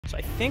So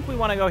I think we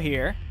want to go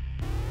here.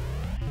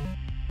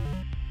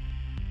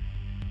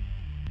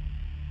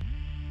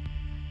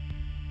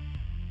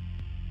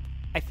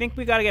 I think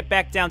we got to get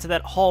back down to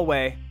that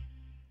hallway.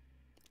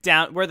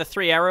 Down where the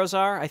 3 arrows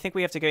are. I think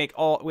we have to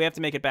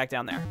make it back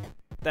down there.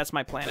 That's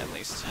my plan, at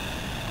least.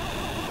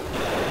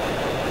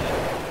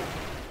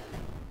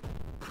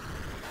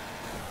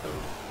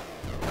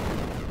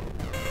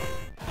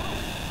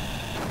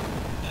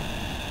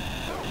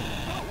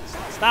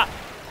 Stop.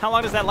 How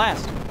long does that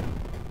last?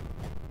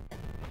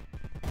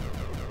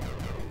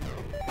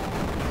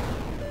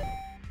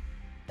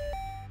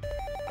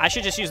 I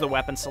should just use the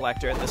weapon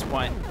selector at this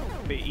point.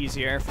 It'd be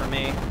easier for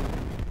me.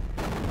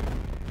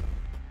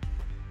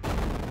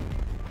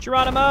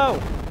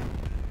 Geronimo!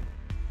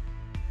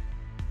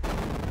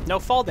 No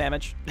fall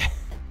damage.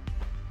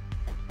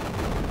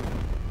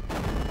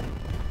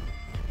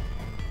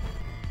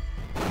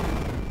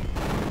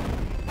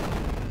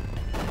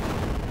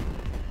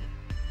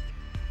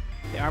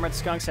 The armored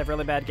skunks have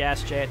really bad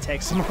gas, Jay. It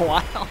takes them a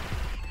while.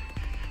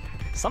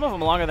 Some of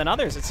them longer than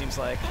others, it seems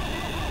like.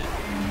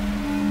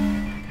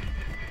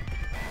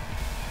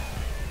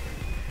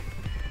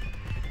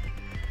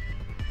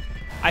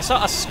 I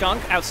saw a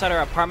skunk outside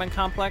our apartment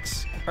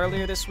complex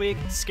earlier this week.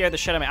 It scared the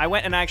shit out of me. I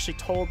went and I actually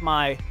told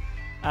my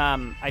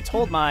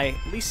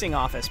leasing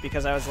office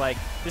because I was like,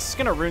 this is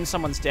gonna ruin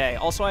someone's day.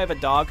 Also, I have a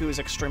dog who is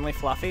extremely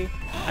fluffy.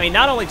 I mean,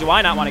 not only do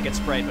I not want to get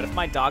sprayed, but if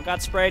my dog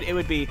got sprayed, it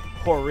would be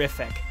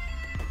horrific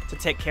to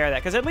take care of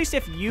that. Because at least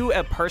if you,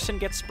 a person,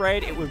 get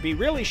sprayed, it would be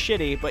really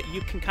shitty, but you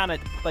can kind of,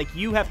 like,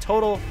 you have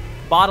total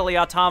bodily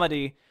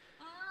autonomy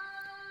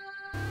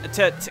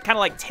to kind of,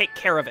 like, take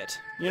care of it.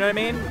 You know what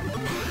I mean?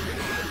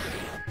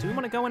 Do we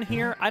want to go in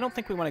here? I don't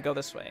think we want to go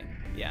this way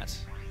yet.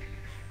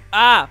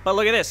 Ah, but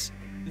look at this.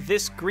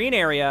 This green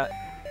area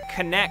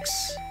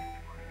connects.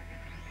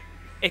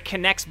 It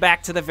connects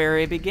back to the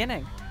very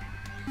beginning.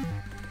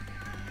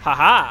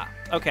 Haha.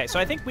 Okay, so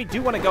I think we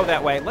do want to go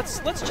that way. Let's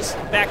just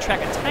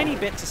backtrack a tiny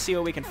bit to see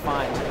what we can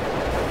find.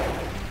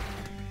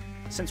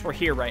 Since we're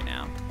here right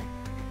now.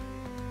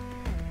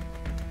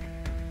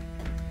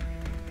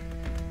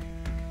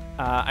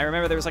 I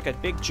remember there was like a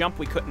big jump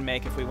we couldn't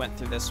make if we went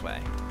through this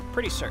way.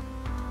 Pretty certain.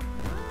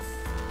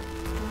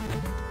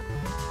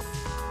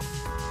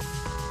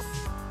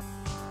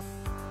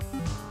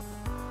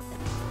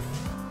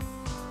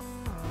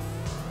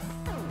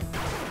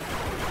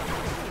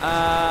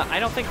 I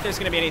don't think there's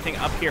going to be anything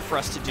up here for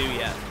us to do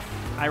yet.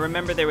 I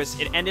remember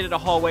it ended at a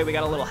hallway. We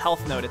got a little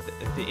health note at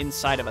the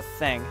inside of a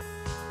thing.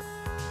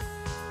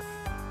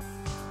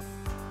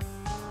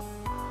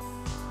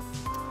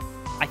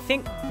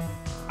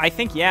 I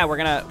think yeah, we're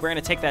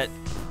gonna take that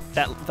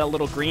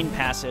little green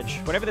passage.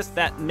 Whatever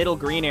that middle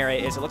green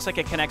area is, it looks like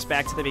it connects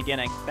back to the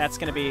beginning. That's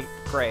gonna be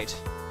great.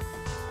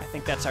 I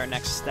think that's our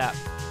next step.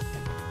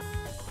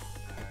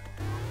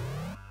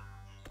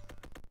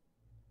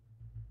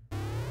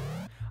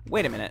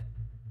 Wait a minute.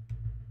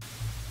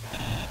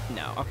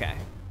 No, okay.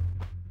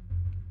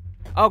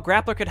 Oh,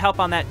 grappler could help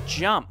on that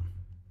jump.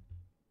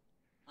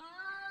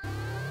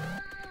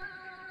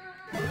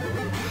 I'm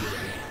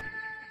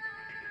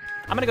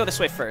gonna go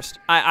this way first.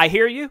 I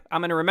hear you.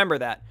 I'm gonna remember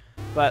that.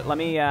 But let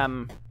me,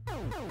 I'm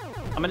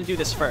gonna do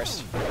this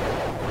first.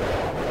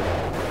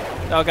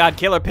 Oh god,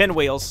 killer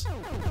pinwheels.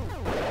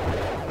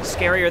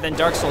 Scarier than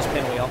Dark Souls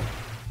pinwheel.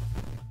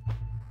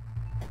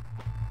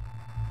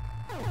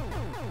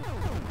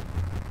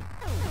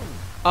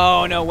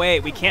 Oh, no, wait,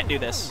 we can't do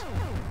this.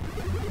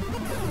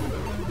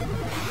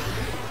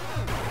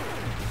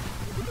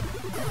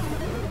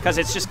 Because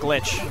it's just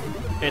glitch.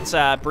 It's,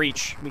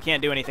 breach. We can't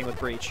do anything with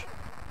breach.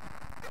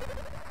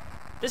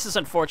 This is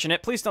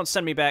unfortunate. Please don't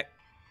send me back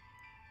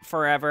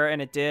forever,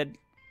 and it did.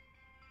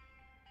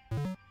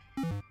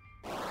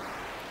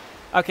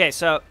 Okay,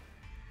 so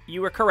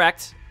you were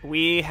correct.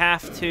 We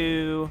have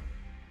to...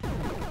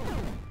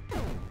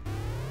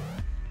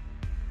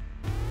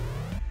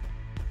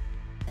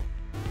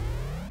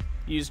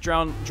 use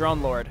Drone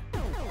Lord.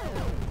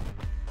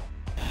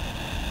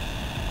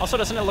 Also,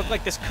 doesn't it look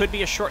like this could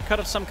be a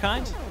shortcut of some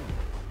kind?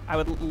 I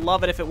would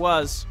love it if it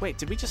was. Wait,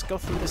 did we just go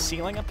through the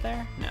ceiling up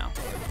there? No.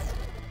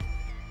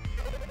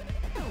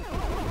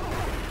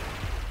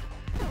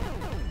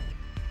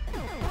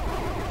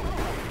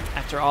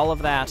 After all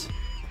of that.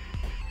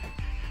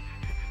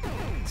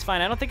 It's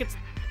fine. I don't think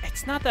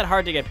it's not that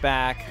hard to get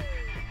back.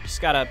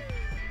 Just gotta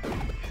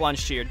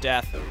plunge to your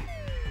death.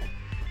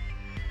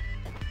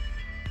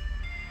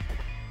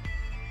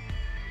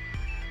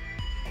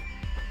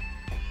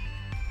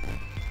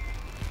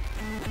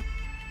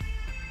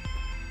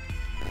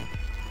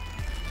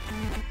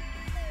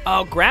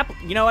 Oh,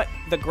 you know what?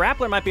 The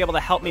grappler might be able to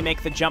help me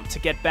make the jump to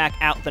get back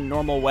out the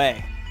normal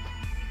way.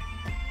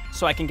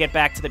 So I can get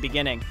back to the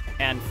beginning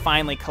and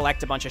finally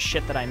collect a bunch of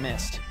shit that I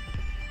missed.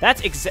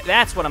 That's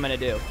what I'm gonna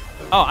do.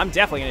 Oh, I'm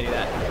definitely gonna do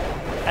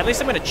that. At least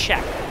I'm gonna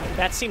check.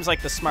 That seems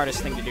like the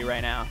smartest thing to do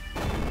right now.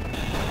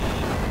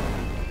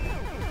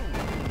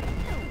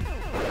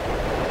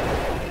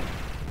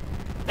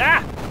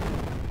 Ah!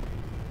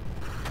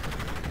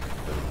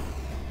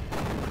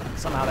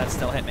 Somehow that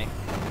still hit me.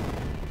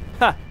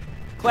 Huh.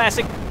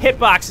 Classic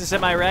hitboxes,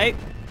 am I right?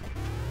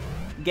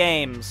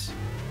 Games.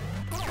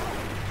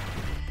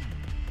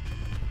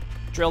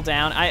 Drill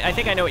down. I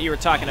think I know what you were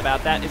talking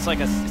about. That it's like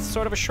it's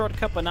sort of a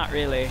shortcut, but not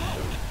really.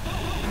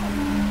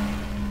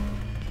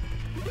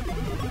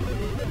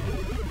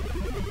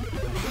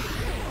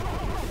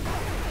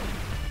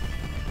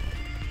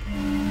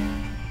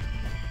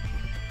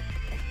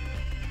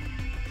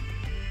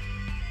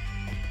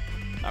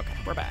 Okay,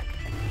 we're back.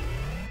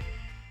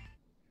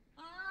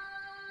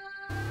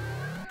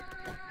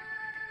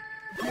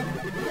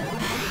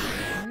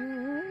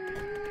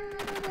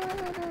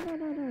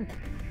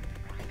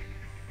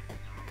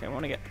 Okay, I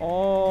want to get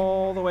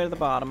all the way to the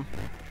bottom.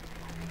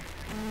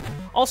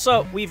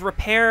 Also, we've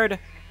repaired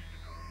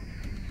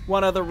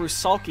one of the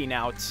Rusalki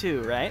now,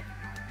 too, right?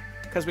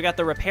 Because we got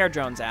the repair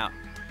drones out.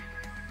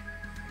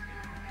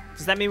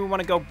 Does that mean we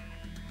want to go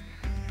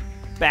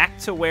back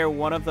to where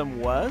one of them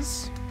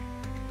was?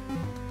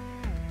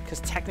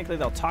 Because technically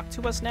they'll talk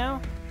to us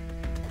now?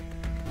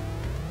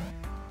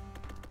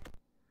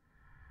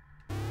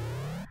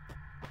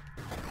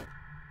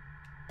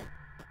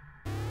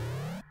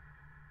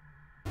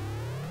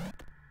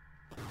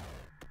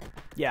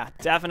 Yeah,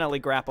 definitely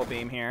grapple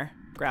beam here.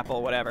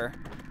 Grapple, whatever.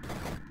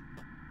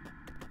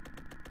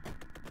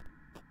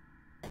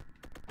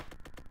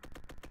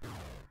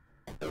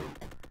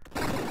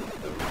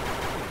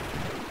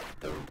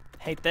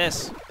 Hate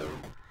this.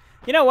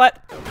 You know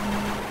what?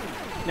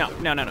 No,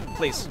 no, no, no.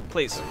 Please,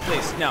 please,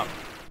 please, no.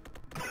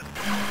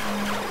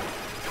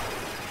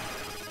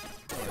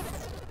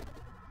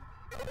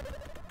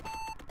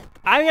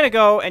 I'm gonna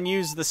go and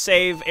use the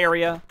save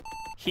area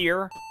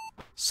here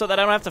so that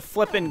I don't have to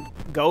flip and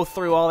go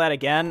through all that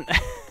again.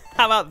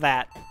 How about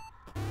that?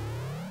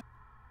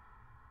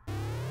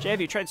 Jay,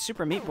 have you tried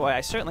Super Meat Boy?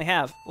 I certainly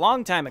have.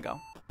 Long time ago.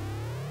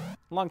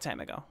 Long time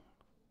ago.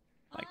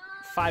 Like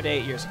 5 to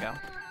 8 years ago.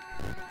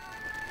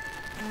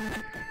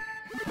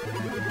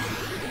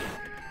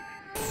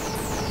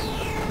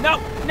 No,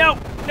 no,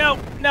 no,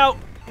 no,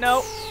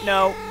 no,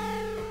 no.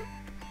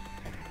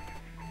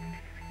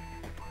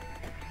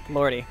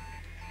 Lordy.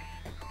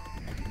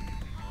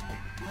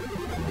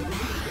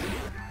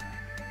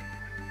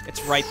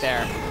 It's right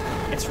there.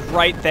 It's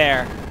right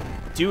there.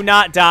 Do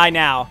not die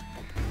now.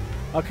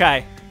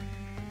 Okay.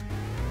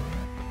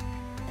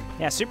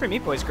 Yeah, Super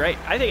Meat Boy's great.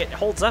 I think it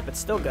holds up. It's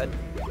still good.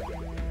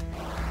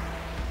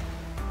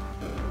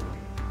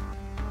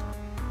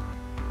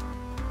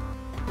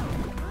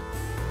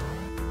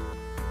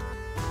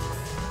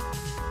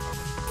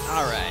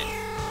 All right.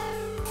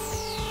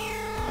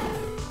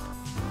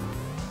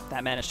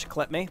 That managed to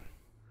clip me.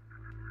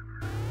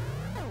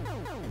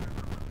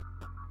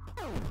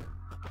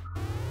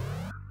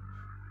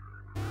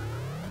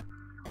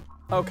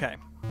 Okay.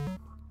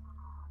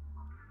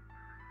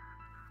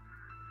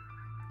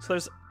 So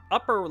there's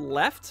upper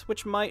left,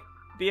 which might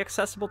be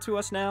accessible to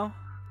us now.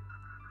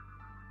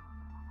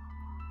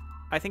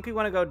 I think we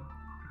want to go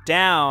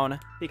down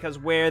because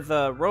where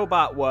the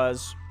robot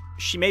was,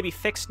 she may be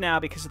fixed now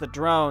because of the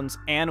drones,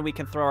 and we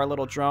can throw our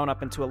little drone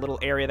up into a little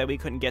area that we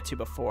couldn't get to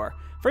before.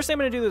 First thing I'm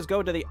going to do is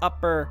go to the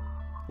upper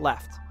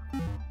left.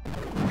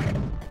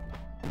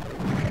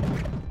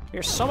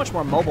 You're so much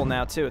more mobile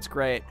now, too. It's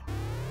great.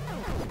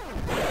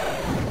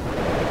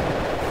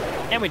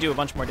 And we do a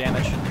bunch more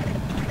damage.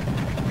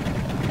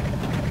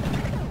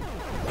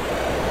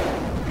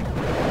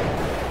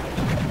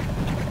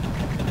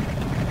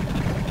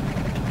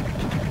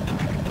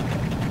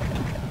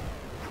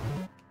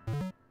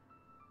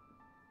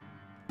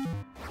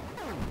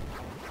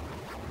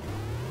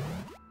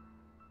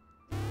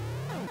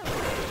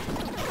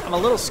 I'm a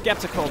little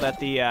skeptical that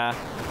the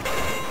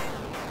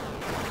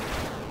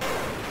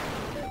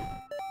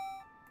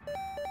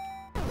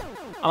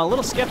I'm a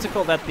little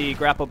skeptical that the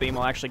grapple beam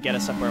will actually get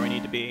us up where we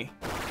need to be,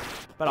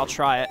 but I'll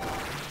try it.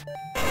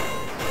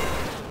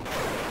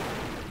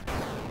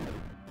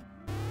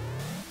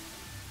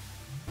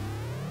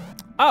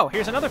 Oh,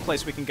 here's another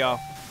place we can go.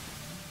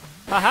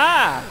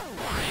 Haha!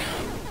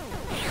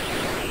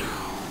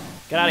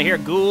 Get out of here,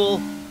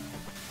 ghoul.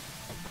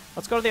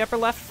 Let's go to the upper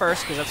left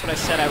first, because that's what I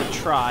said I would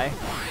try.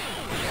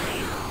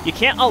 You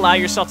can't allow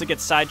yourself to get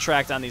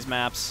sidetracked on these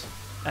maps.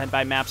 And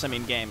by maps, I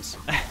mean games.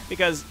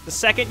 Because the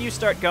second you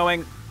start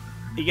going,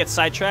 you get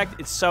sidetracked,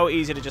 it's so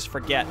easy to just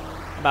forget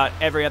about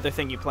every other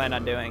thing you plan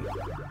on doing.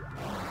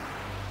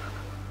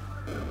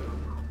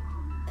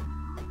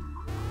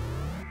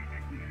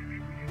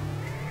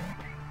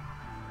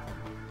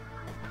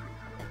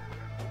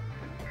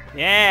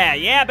 Yeah,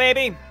 yeah,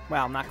 baby!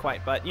 Well, not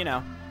quite, but, you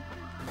know.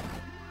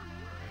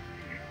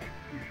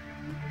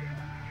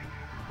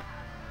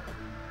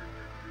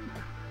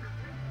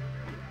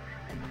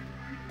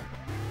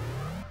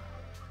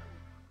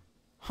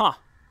 Huh.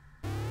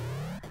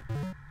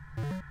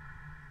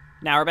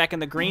 Now we're back in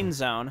the green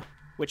zone,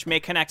 which may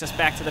connect us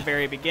back to the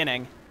very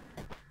beginning.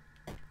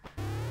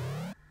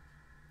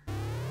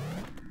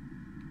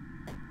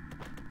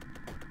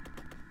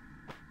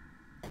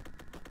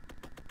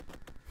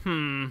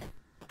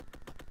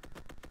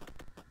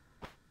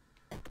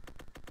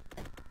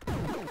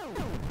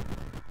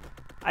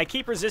 I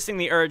keep resisting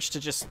the urge to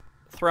just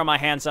throw my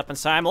hands up and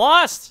say, I'm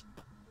lost!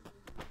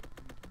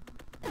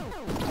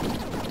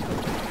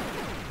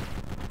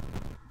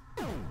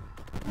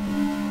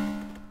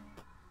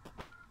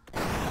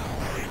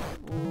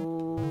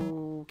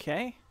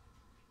 Okay.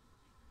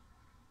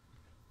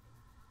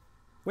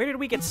 Where did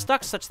we get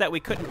stuck such that we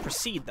couldn't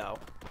proceed, though?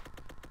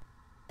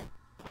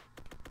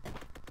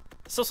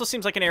 This also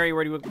seems like an area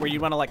where you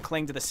want to, like,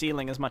 cling to the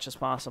ceiling as much as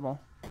possible.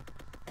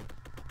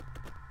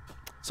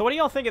 So what do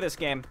y'all think of this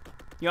game?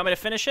 You want me to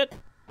finish it?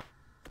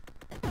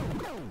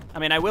 I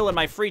mean, I will in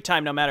my free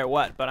time no matter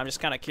what, but I'm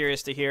just kind of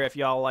curious to hear if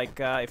y'all, like,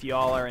 if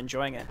y'all are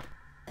enjoying it.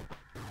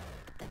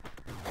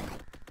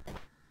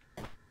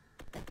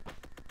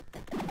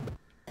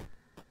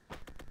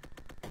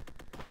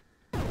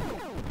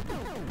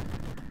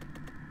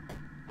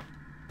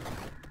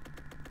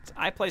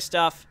 I play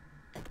stuff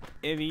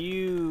if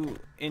you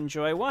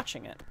enjoy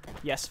watching it.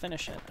 Yes,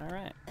 finish it. All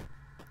right.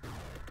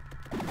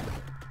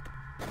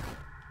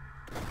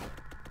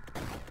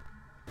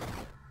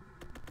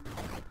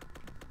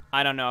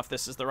 I don't know if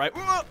this is the right...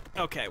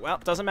 Okay, well,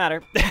 doesn't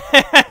matter.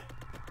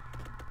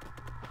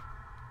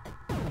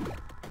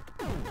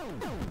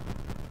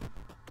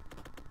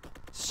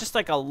 It's just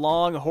like a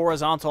long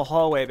horizontal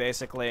hallway,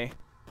 basically.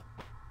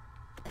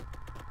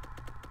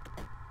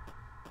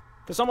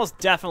 There's almost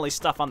definitely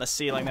stuff on the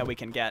ceiling that we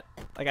can get.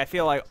 Like, I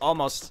feel like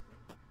almost...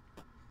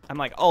 I'm,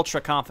 like,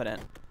 ultra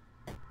confident.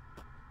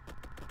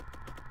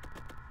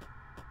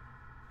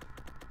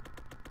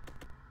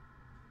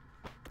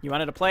 You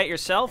wanted to play it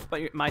yourself,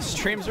 but my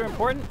streams are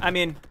important? I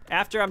mean,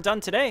 after I'm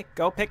done today,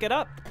 go pick it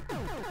up.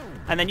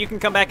 And then you can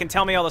come back and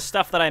tell me all the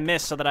stuff that I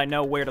missed so that I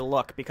know where to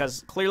look,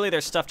 because clearly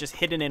there's stuff just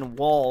hidden in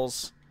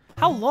walls.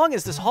 How long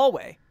is this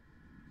hallway?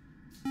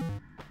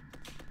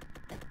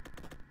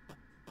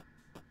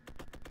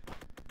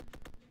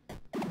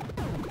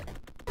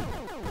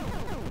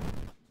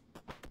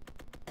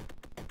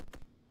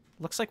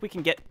 Looks like we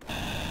can get...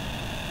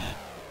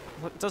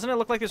 Doesn't it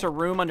look like there's a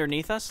room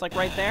underneath us, like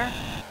right there?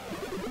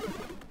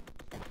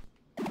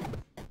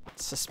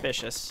 It's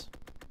suspicious.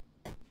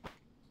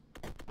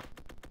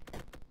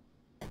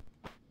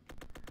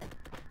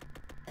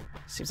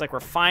 Seems like we're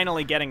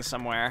finally getting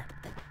somewhere.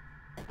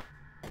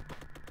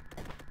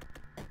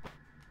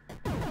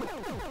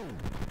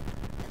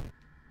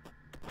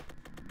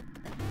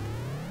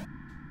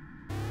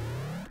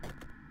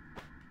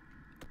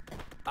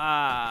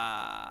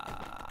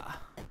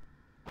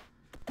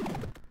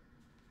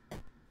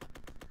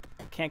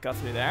 Can't go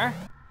through there.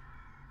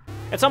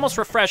 It's almost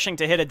refreshing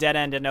to hit a dead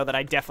end and know that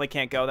I definitely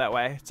can't go that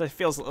way. So it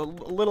feels a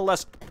little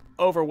less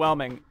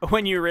overwhelming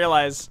when you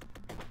realize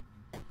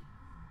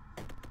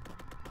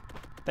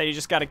that you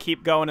just got to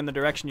keep going in the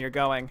direction you're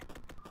going.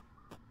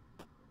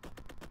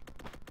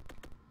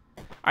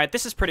 Alright,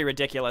 this is pretty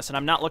ridiculous, and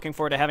I'm not looking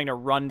forward to having to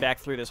run back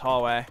through this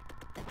hallway.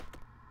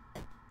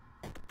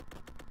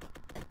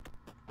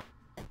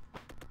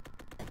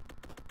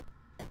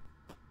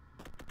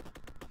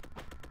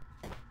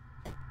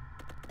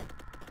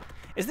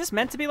 Is this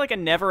meant to be like a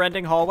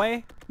never-ending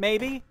hallway?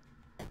 Maybe?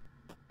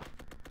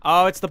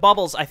 Oh, it's the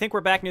bubbles. I think we're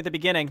back near the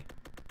beginning.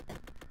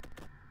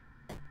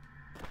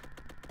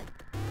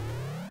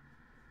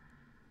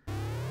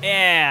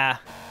 Yeah.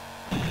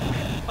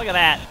 Look at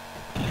that.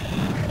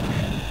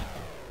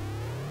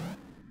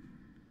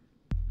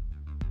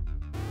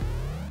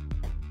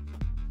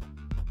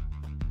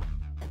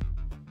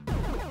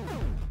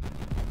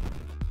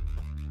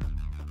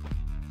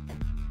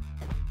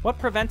 What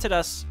prevented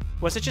us?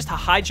 Was it just a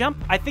high jump?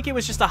 I think it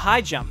was just a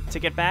high jump to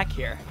get back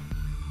here.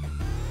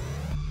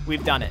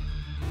 We've done it.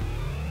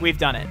 We've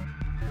done it.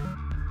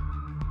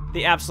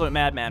 The absolute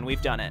madman,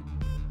 we've done it.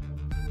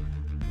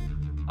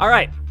 All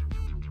right.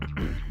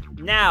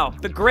 Now,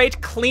 the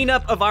great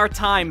cleanup of our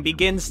time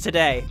begins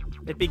today.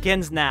 It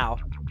begins now.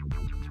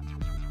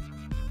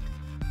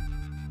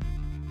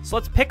 So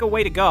let's pick a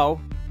way to go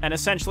and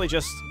essentially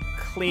just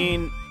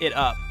clean it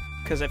up,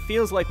 because it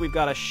feels like we've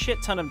got a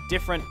shit ton of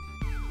different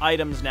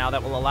items now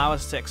that will allow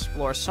us to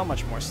explore so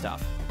much more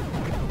stuff.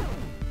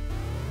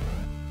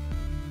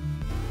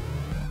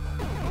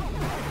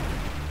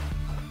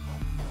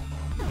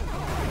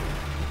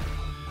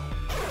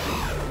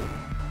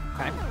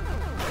 Okay.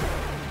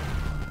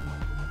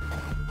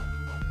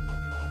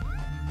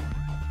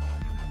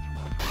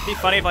 It'd be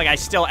funny if, like, I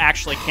still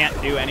actually can't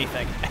do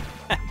anything.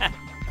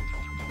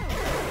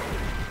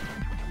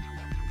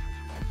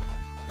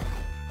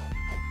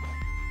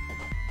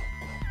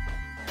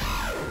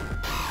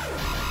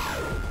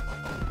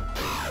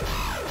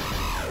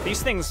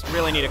 These things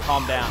really need to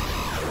calm down.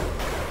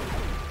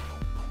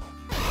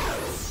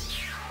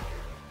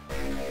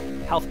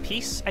 Health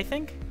piece, I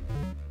think?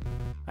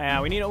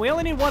 Yeah, we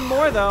only need one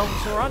more though,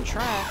 so we're on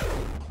track.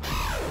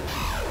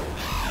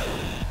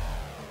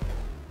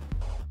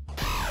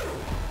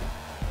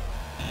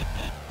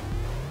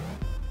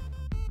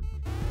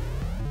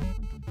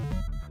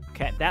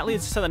 Okay, that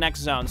leads us to the next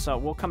zone, so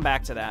we'll come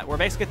back to that. We're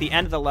basically at the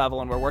end of the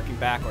level and we're working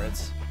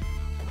backwards.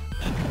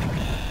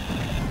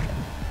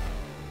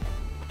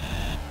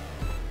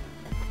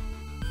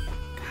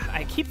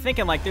 I keep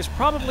thinking, like, there's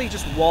probably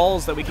just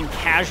walls that we can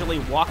casually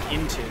walk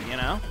into, you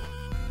know?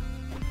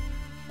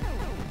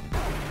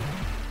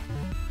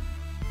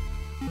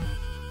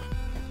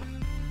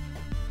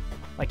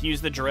 Like,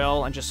 use the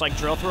drill and just, like,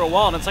 drill through a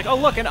wall, and it's like, oh,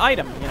 look, an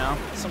item, you know?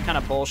 Some kind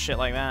of bullshit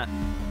like that.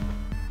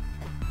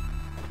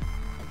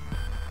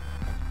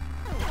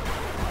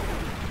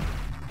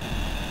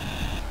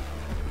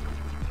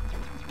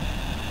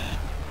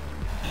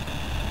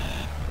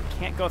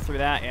 Can't go through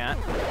that yet.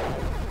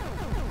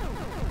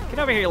 Get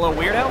over here, you little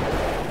weirdo.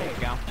 There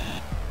you go.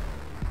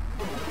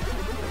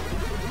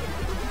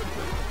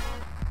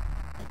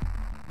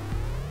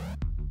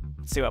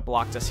 Let's see what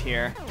blocked us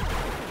here.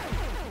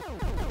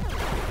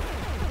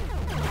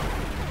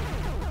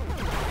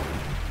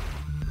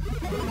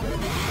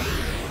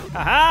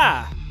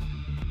 Aha!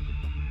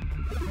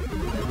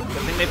 Good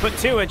thing they put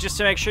 2 in just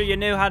to make sure you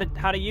knew how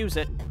to use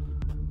it.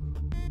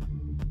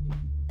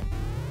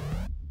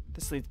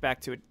 This leads back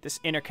to it. This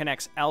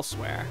interconnects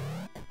elsewhere.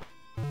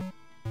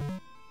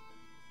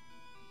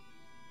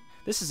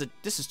 This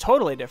is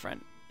totally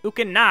different.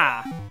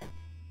 Ukina.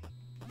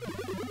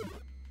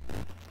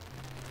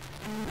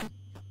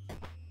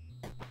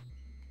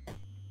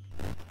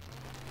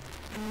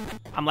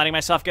 I'm letting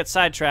myself get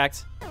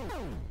sidetracked.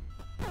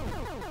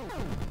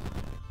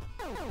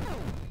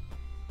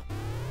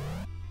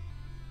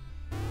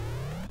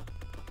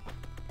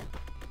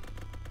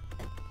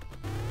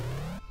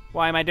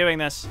 Why am I doing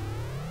this?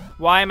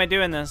 Why am I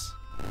doing this?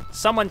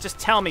 Someone just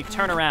tell me,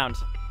 turn around.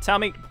 Tell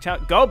me,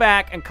 go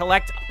back and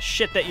collect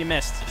shit that you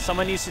missed.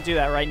 Someone needs to do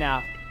that right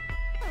now.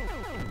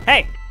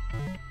 Hey!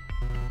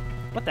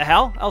 What the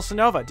hell? Elsa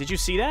Nova, did you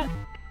see that?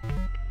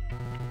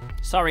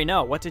 Sorry,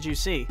 no. What did you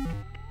see?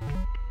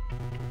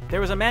 There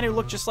was a man who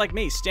looked just like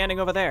me, standing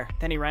over there.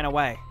 Then he ran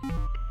away.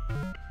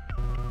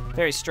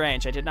 Very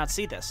strange. I did not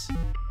see this.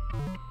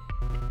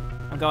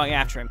 I'm going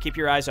after him. Keep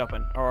your eyes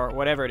open, or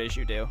whatever it is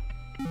you do.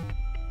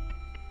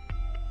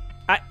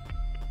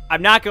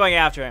 I'm not going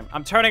after him.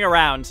 I'm turning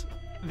around.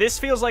 This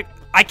feels like...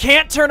 I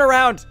can't turn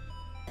around!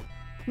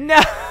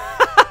 No!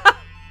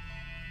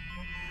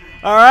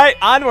 Alright,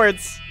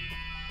 onwards.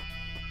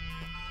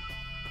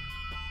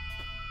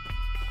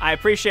 I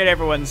appreciate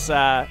everyone's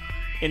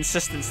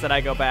insistence that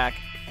I go back.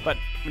 But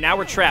now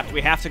we're trapped.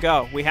 We have to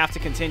go. We have to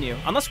continue.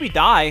 Unless we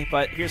die,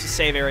 but here's a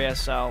save area,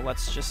 so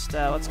let's just,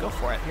 let's go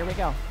for it. Here we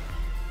go.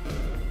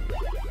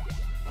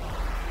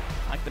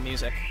 I like the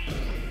music.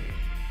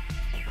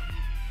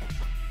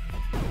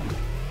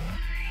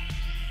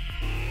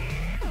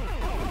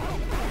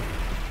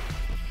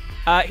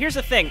 Here's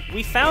the thing.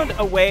 We found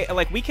a way,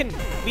 like, we can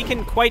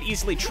quite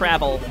easily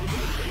travel.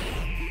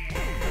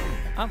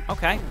 Oh,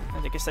 okay.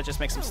 I guess that just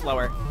makes him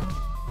slower.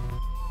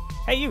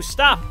 Hey, you,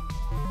 stop!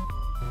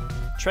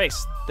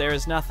 Trace, there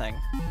is nothing.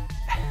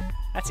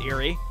 That's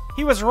eerie.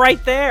 He was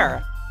right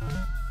there!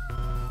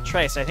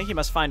 Trace, I think you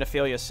must find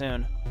Ophelia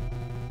soon.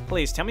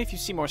 Please, tell me if you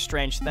see more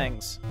strange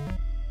things.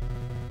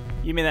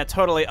 You mean that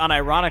totally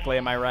unironically,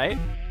 am I right?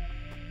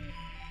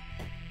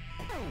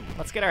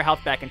 Let's get our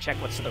health back and check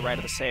what's to the right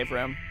of the save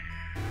room.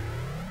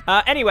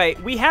 Anyway,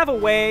 we have a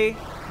way...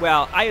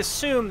 Well, I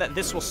assume that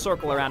this will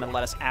circle around and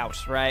let us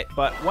out, right?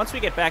 But once we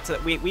get back to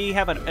that, we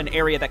have an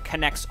area that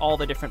connects all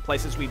the different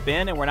places we've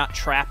been, and we're not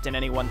trapped in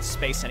any one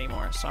space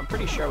anymore. So I'm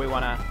pretty sure we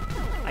want to...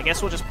 I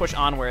guess we'll just push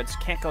onwards.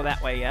 Can't go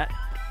that way yet.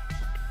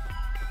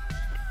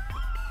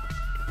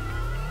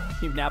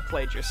 You've now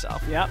played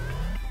yourself. Yep.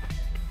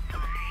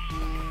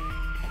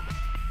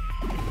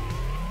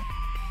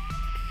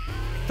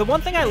 The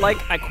one thing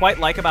I quite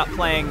like about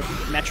playing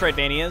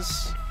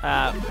Metroidvanias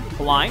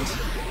blind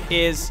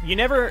is you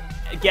never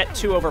get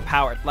too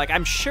overpowered. Like,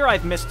 I'm sure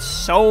I've missed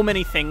so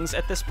many things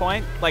at this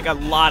point, like a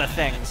lot of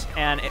things,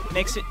 and it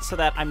makes it so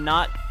that I'm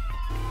not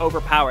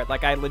overpowered.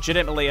 Like, I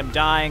legitimately am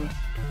dying.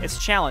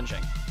 It's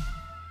challenging.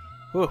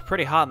 Ooh,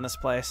 pretty hot in this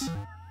place.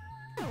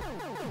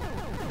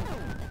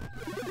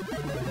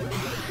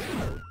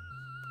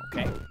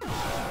 Okay.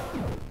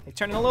 They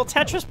turn into little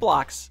Tetris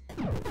blocks.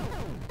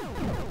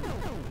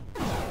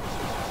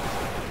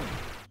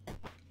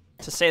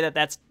 To say that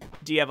that's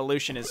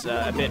de-evolution is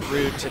a bit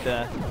rude to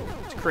the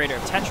creator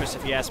of Tetris,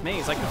 if you ask me.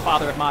 He's like the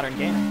father of modern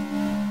gaming.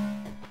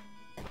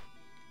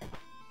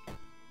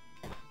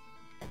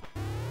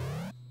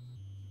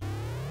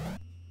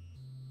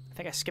 I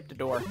think I skipped a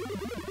door.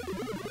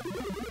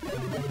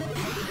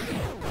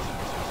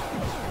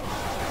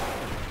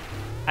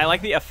 I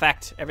like the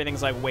effect.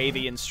 Everything's like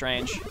wavy and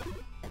strange.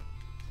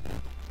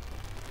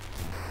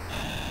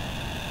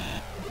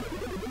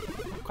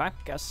 Okay,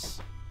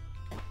 guess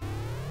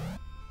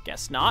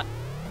not.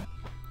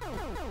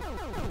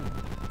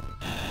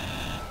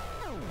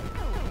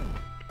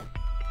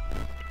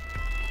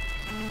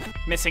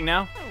 Missing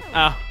no?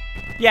 Oh.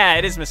 Yeah,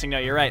 it is missing no,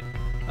 you're right.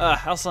 Ugh,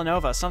 Elsa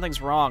Nova,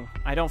 something's wrong.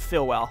 I don't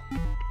feel well.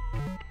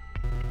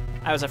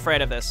 I was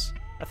afraid of this.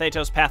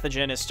 Athetos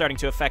pathogen is starting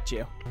to affect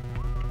you.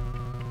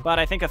 But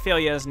I think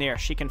Ophelia is near.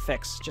 She can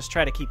fix. Just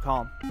try to keep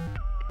calm.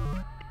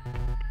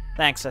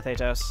 Thanks,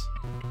 Athetos.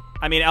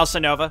 I mean, Elsa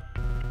Nova.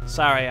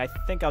 Sorry, I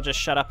think I'll just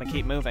shut up and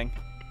keep moving.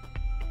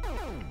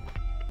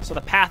 So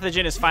the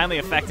pathogen is finally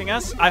affecting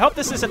us. I hope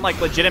this isn't, like,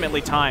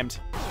 legitimately timed.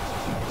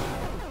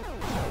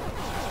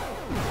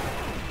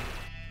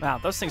 Wow,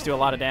 those things do a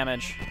lot of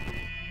damage.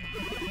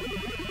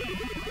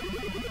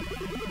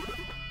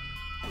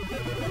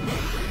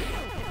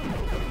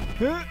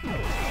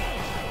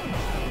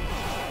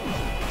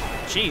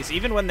 Jeez,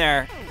 even when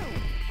they're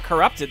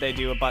corrupted, they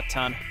do a butt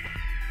ton.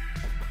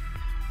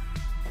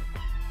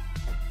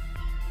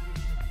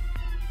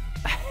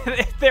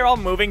 They're all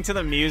moving to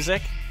the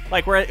music.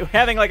 Like, we're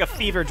having, like, a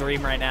fever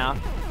dream right now.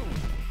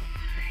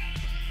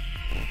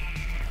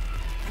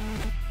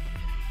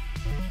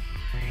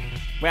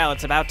 Well,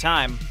 it's about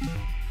time.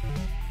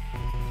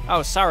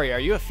 Oh, sorry, are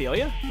you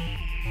Ophelia?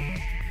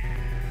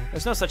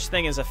 There's no such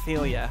thing as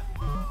Ophelia.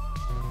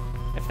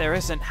 If there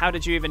isn't, how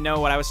did you even know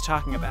what I was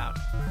talking about?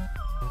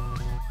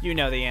 You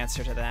know the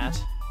answer to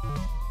that.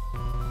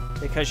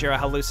 Because you're a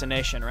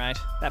hallucination, right?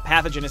 That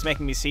pathogen is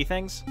making me see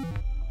things?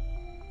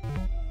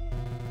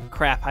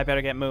 Crap, I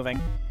better get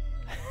moving.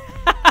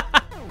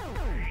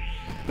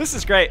 This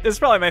is great. This is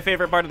probably my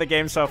favorite part of the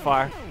game so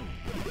far.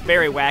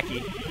 Very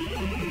wacky.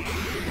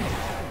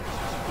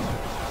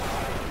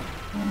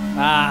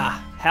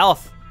 Ah,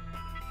 health.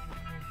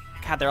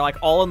 God, they're like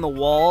all in the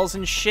walls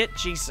and shit.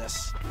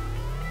 Jesus.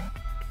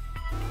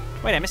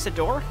 Wait, I missed a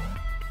door?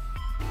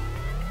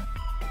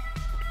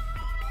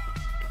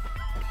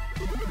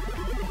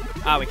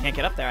 Ah, we can't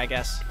get up there, I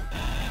guess.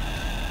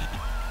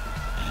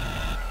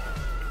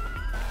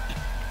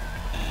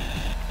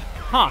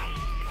 Huh.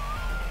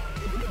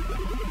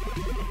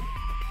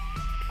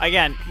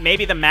 Again,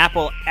 maybe the map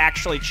will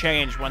actually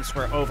change once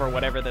we're over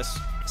whatever this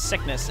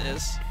sickness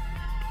is.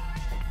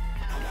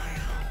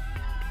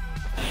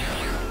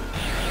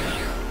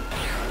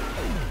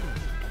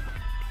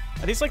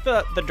 Are these like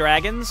the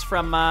dragons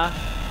from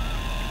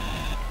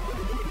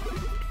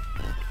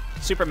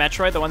Super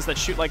Metroid, the ones that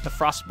shoot like the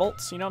frost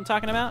bolts? You know what I'm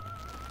talking about?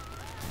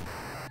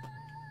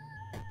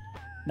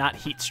 Not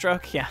heat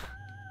stroke? Yeah.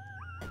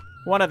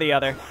 One or the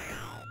other.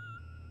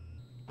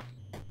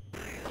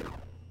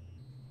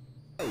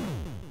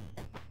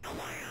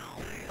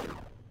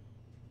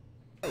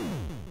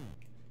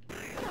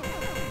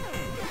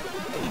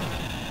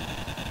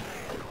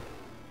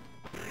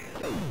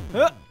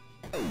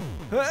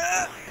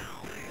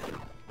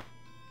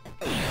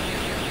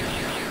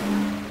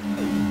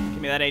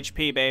 Give me that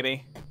HP,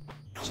 baby.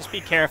 Just be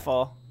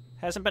careful.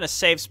 Hasn't been a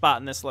safe spot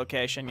in this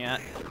location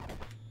yet.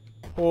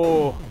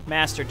 Oh,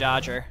 Master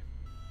Dodger.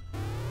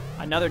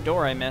 Another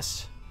door I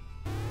missed.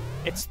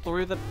 It's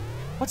through the...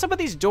 What's up with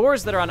these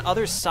doors that are on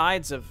other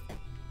sides of...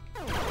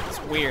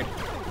 It's weird.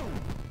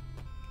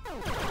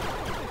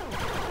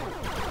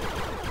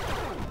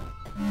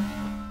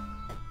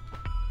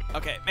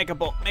 Okay, make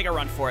a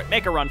run for it.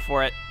 Make a run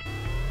for it.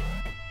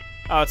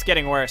 Oh, it's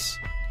getting worse.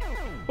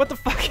 What the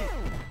fuck?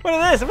 What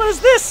is this? What is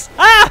this?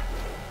 Ah!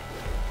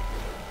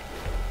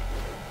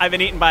 I've been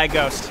eaten by a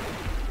ghost.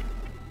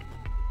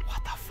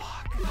 What the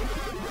fuck?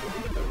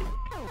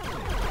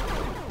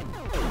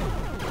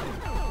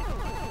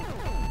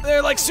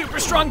 They're like super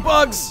strong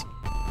bugs.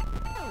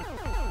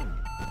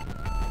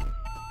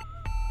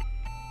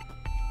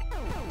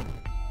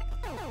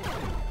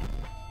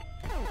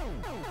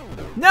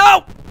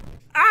 No!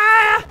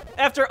 Ah!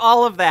 After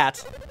all of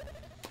that.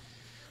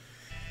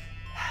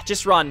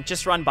 Just run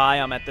by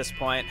them at this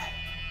point.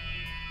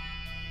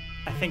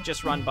 I think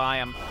just run by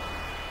them.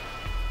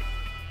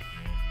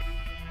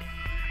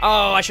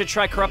 Oh, I should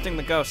try corrupting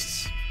the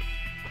ghosts.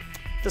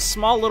 The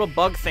small little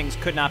bug things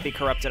could not be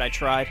corrupted, I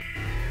tried.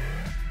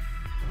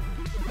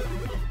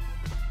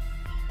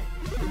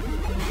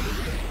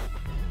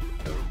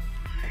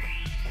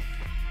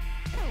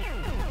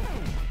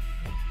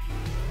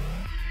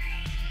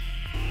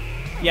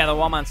 Yeah, the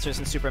wall monsters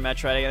in Super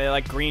Metroid, they're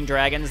like green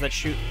dragons that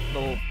shoot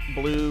little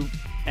blue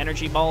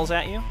energy balls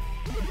at you.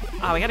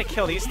 Oh, we gotta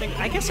kill these things.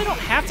 I guess I don't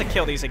have to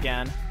kill these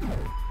again.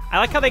 I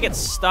like how they get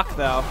stuck,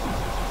 though.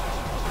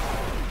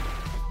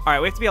 Alright,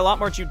 we have to be a lot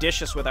more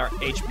judicious with our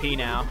HP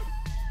now.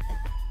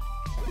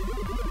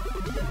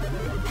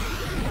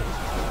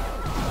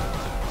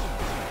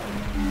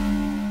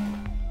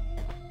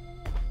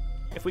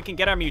 If we can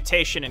get our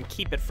mutation and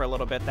keep it for a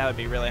little bit, that would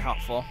be really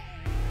helpful.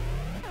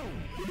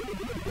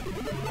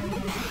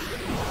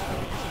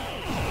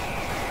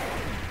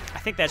 I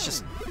think that's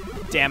just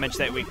damage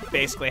that we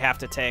basically have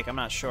to take. I'm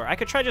not sure. I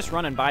could try just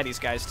running by these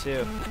guys,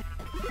 too.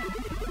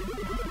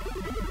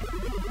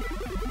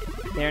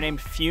 They are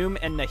named Fume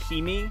and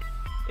Nahimi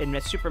in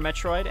Super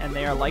Metroid, and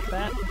they are like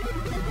that.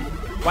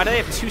 Why do they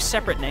have two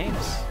separate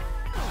names?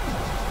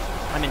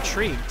 I'm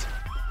intrigued.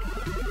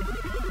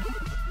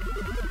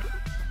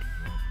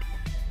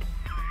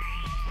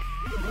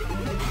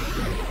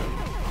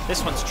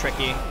 This one's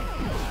tricky.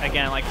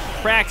 Again, like,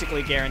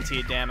 practically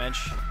guaranteed damage.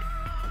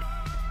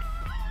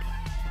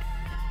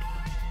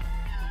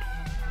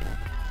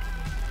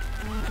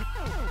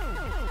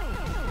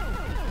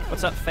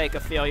 What's up, fake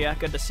Ophelia?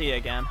 Good to see you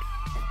again.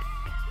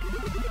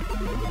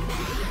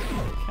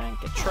 Okay,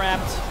 get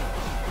trapped.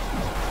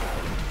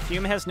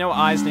 Fume has no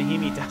eyes,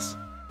 Nahimi does.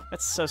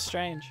 That's so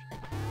strange.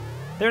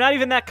 They're not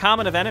even that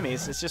common of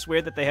enemies. It's just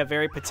weird that they have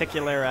very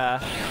particular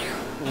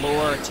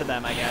lore to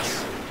them, I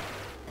guess.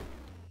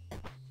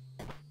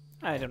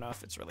 I don't know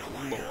if it's really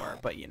lore,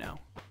 but you know.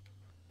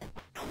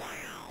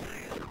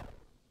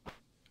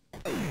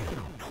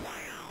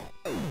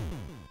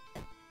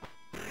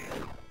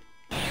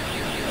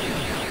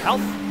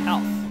 Health,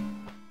 health.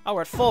 Oh,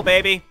 we're at full,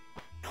 baby.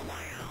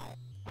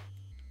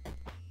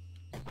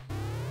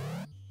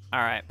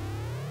 Alright.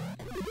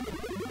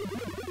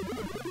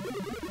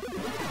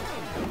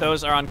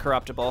 Those are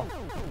uncorruptible.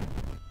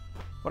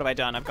 What have I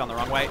done? I've gone the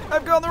wrong way.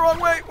 I've gone the wrong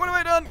way! What have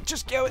I done?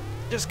 Just go.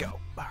 Just go.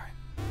 Alright.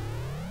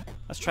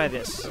 Let's try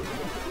this.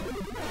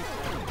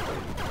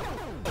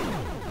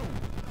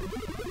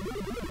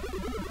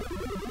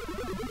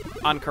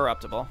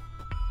 Uncorruptible.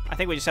 I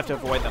think we just have to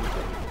avoid them.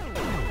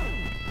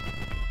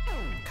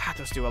 God,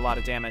 those do a lot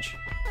of damage.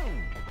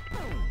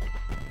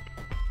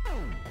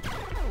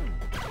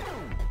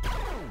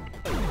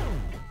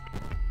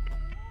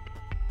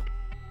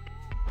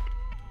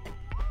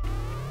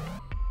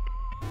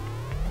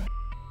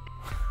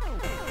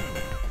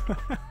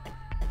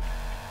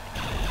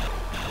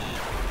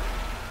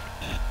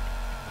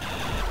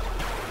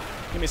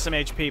 Give me some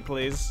HP,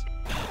 please.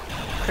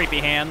 Creepy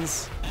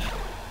hands.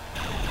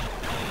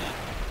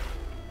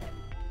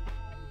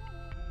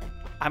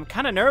 I'm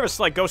kind of nervous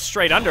to, like, go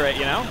straight under it,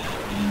 you know?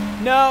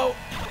 No!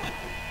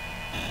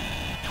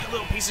 You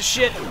little piece of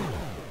shit.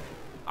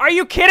 Are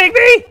you kidding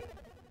me?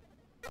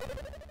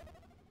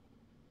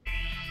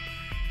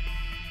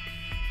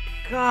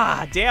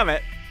 God damn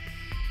it.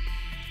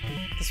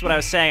 This is what I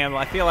was saying.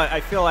 I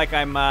feel like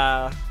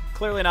I'm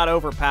clearly not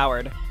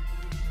overpowered.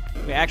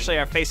 We actually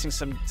are facing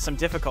some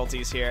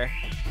difficulties here.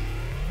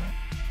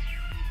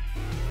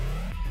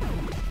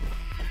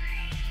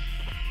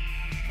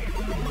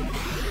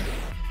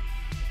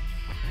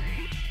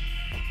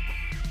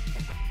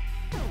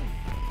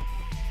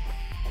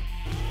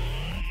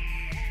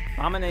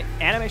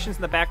 Animations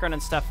in the background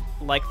and stuff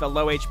like the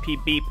low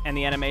HP beep and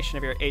the animation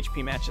of your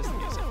HP matches the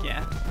music.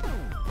 Yeah.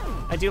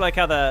 I do like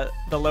how the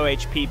low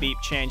HP beep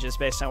changes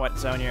based on what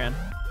zone you're in.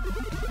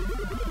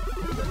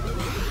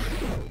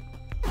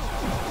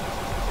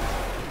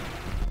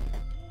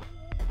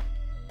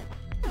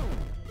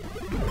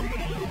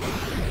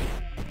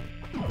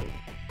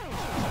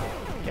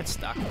 Get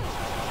stuck.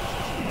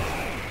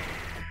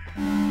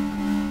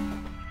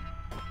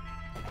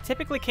 I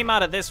typically came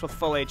out of this with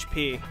full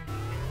HP,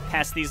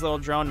 past these little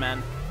drone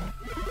men.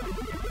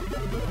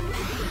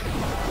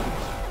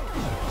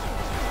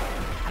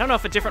 I don't know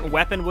if a different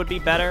weapon would be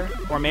better,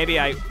 or maybe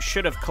I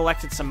should have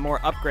collected some more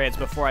upgrades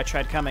before I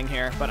tried coming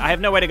here, but I have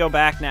no way to go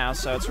back now,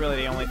 so it's really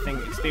the only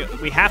thing.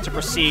 We have to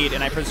proceed,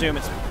 and I presume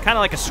it's kind of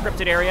like a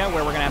scripted area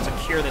where we're going to have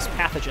to cure this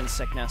pathogen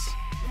sickness.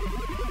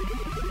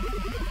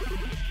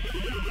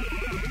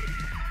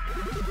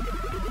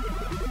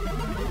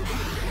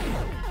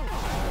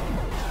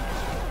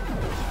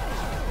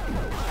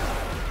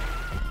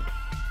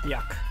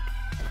 Yuck.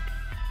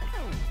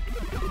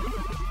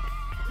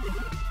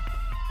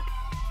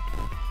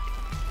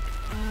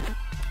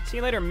 See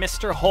you later,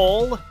 Mr.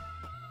 Hole.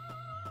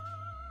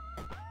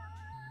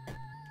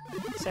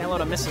 Say hello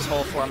to Mrs.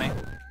 Hole for me.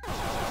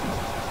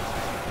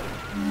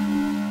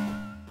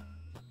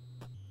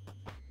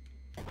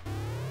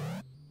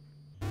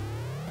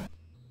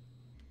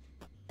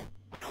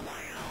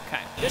 Okay,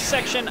 this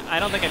section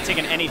I don't think I've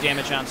taken any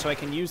damage on, so I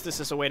can use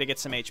this as a way to get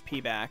some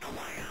HP back.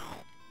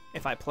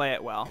 If I play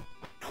it well.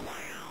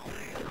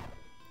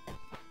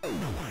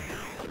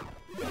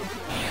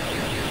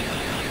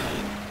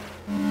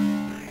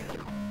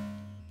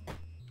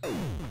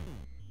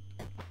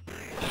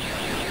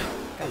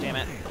 God damn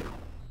it.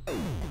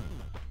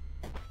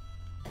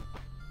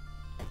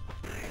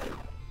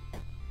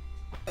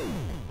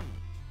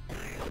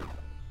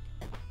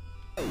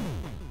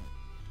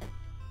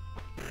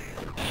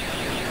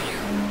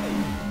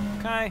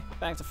 Okay,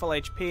 back to full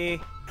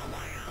HP.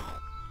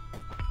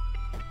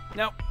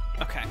 Nope.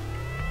 Okay.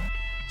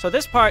 So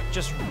this part,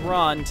 just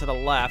run to the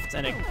left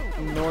and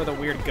ignore the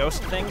weird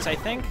ghost things, I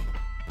think.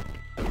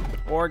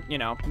 Or, you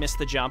know, miss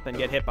the jump and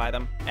get hit by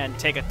them. And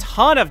take a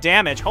ton of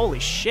damage. Holy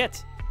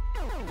shit.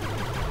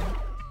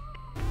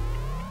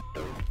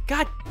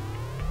 God.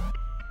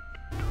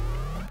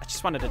 I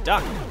just wanted to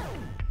duck.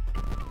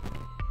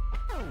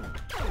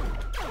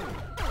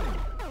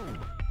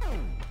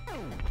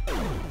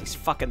 These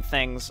fucking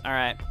things.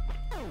 Alright.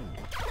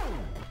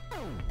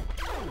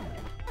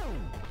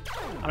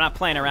 I'm not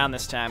playing around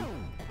this time.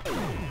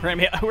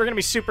 We're gonna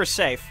be super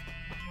safe.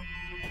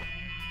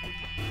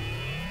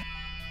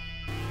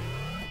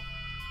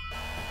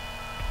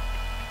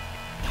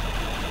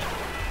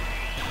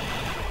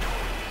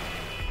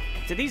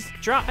 Did these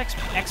drop X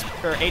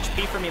or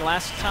HP for me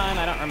last time?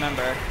 I don't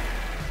remember.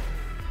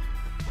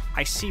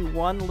 I see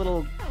one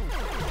little...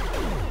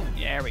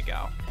 Yeah, there we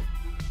go.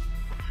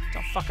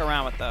 Don't fuck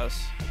around with those.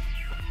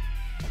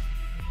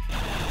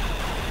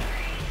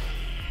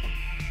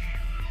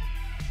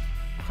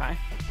 Okay.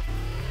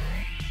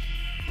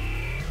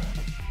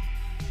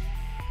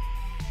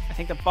 I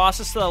think the boss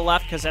is to the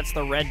left because that's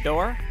the red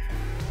door.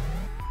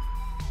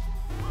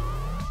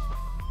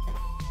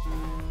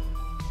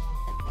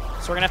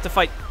 So we're gonna have to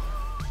fight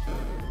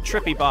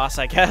Trippy Boss,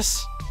 I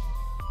guess.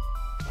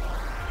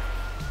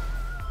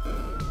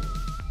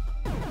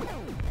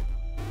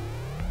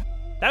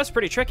 That was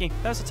pretty tricky.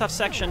 That was a tough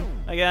section.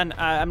 Again,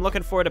 I'm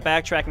looking forward to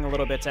backtracking a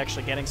little bit to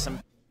actually getting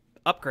some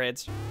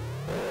upgrades.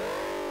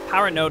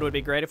 Power node would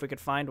be great if we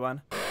could find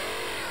one.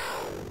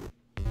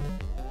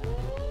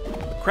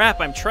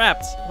 Crap, I'm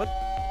trapped. What?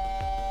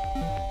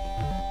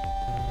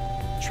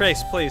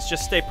 Trace, please,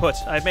 just stay put.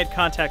 I've made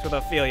contact with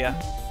Ophelia.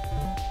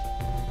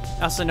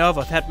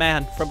 Alcinova, that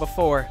man from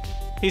before.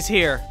 He's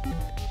here.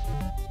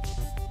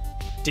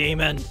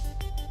 Demon.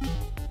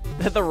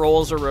 The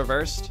roles are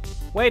reversed.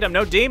 Wait, I'm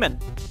no demon.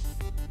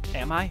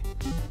 Am I?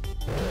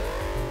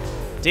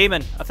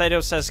 Demon,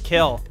 Atheto says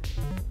kill.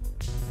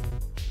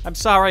 I'm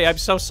sorry, I'm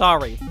so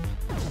sorry.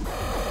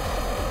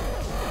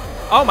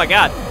 Oh my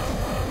god.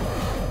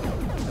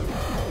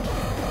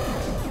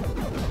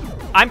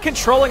 I'm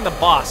controlling the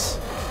boss,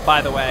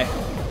 by the way.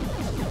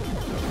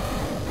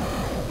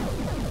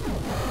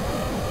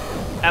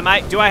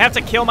 Do I have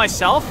to kill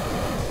myself?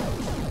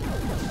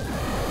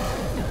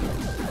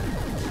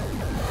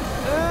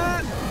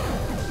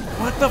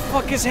 What the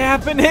fuck is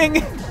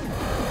happening?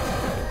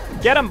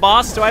 Get him,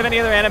 boss. Do I have any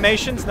other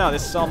animations? No,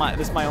 this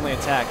is my only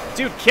attack.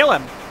 Dude, kill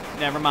him.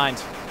 Never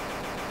mind.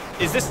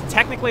 Is this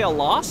technically a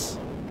loss?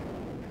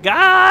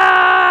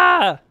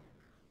 Gah!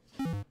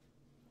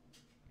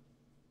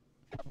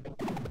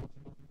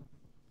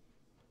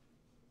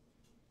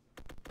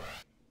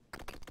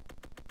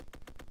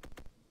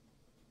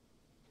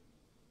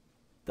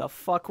 The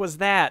fuck was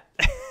that?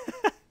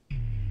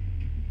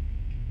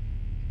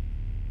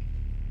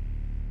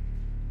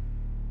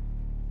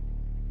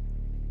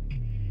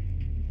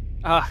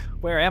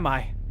 Where am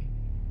I?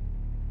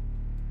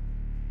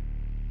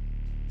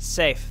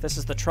 Safe. This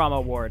is the trauma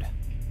ward.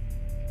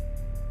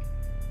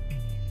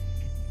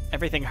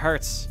 Everything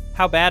hurts.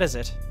 How bad is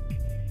it?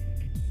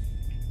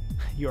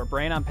 Your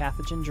brain on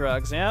pathogen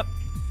drugs. Yep.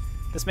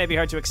 This may be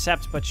hard to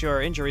accept, but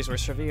your injuries were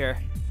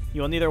severe.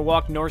 You will neither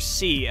walk nor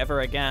see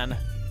ever again.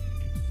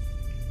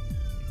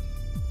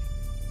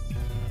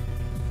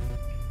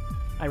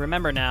 I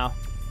remember now.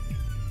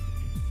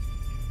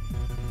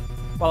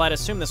 Well, I'd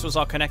assume this was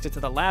all connected to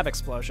the lab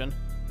explosion.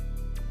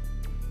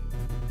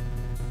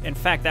 In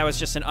fact, that was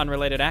just an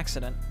unrelated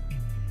accident.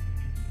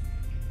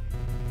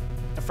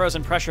 A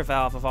frozen pressure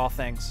valve, of all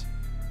things.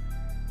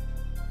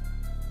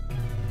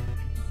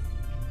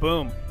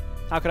 Boom.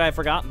 How could I have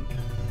forgotten?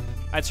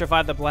 I'd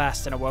survived the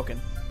blast and awoken.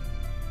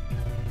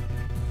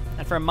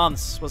 And for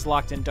months was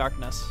locked in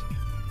darkness.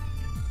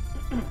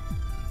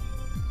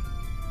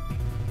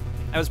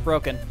 I was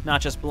broken,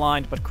 not just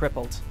blind, but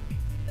crippled.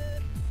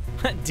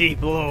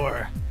 Deep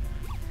lore.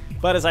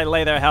 But as I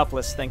lay there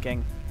helpless,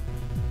 thinking,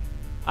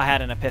 I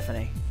had an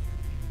epiphany.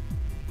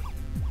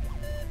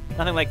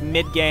 Nothing like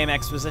mid-game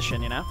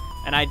exposition, you know?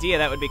 An idea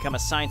that would become a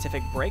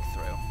scientific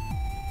breakthrough.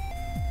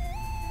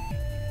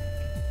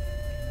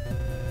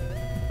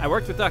 I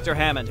worked with Dr.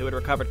 Hammond, who had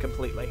recovered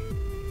completely.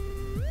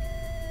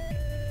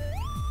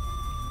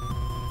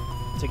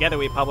 Together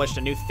we published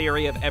a new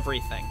theory of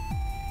everything.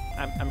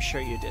 I'm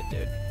sure you did,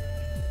 dude.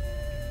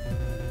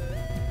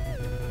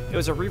 It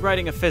was a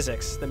rewriting of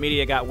physics. The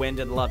media got wind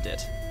and loved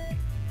it.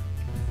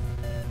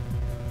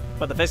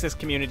 But the physics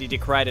community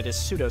decried it as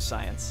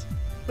pseudoscience.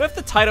 What if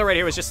the title right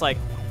here was just like,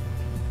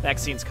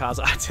 vaccines cause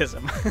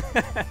autism?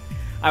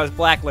 I was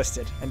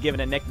blacklisted and given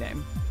a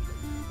nickname.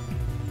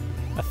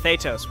 A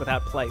Thetos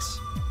without place.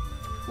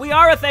 We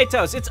are a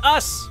Thetos! It's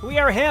us! We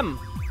are him!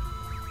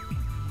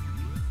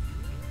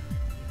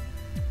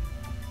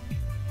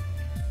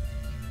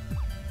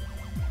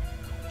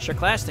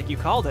 Shirklastic, you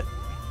called it.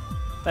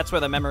 That's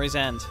where the memories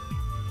end.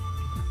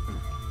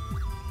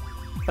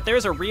 But there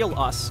is a real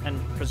us,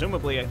 and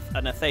presumably an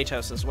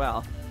Athetos as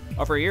well.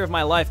 Over a year of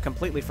my life,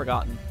 completely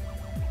forgotten.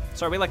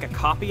 So are we like a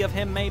copy of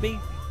him, maybe?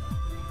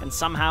 And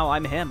somehow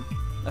I'm him,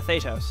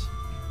 Athetos.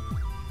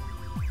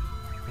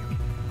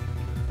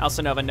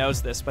 Alcinova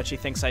knows this, but she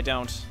thinks I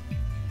don't.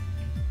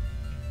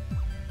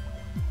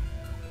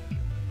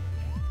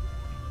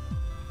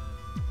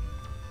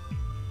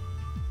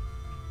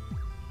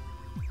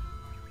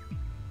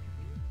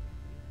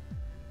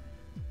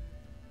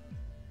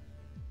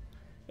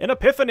 An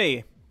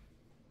epiphany!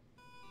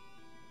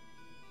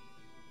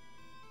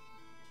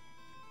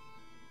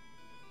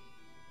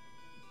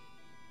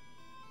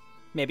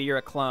 Maybe you're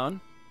a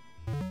clone.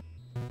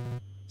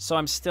 So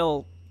I'm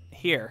still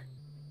here.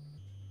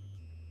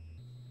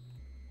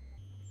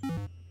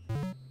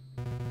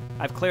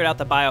 I've cleared out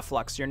the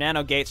bioflux. Your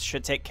nano gates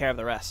should take care of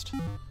the rest.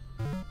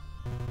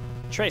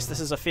 Trace, this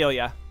is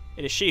Ophelia.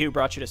 It is she who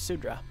brought you to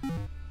Sudra.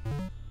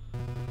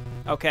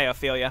 Okay,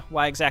 Ophelia.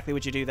 Why exactly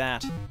would you do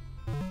that?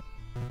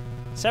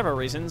 Several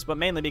reasons, but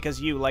mainly because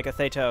you, like a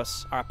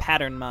Thetos, are a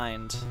pattern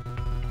mind.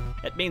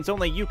 It means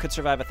only you could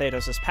survive a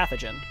Thetos'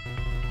 pathogen.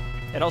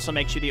 It also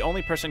makes you the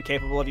only person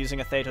capable of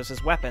using a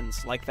Thetos'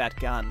 weapons, like that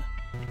gun.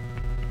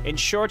 In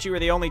short, you were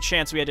the only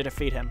chance we had to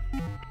defeat him.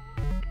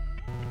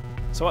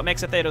 So what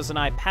makes a Thetos and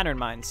I pattern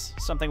minds?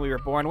 Something we were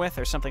born with,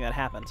 or something that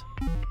happened?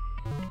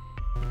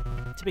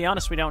 To be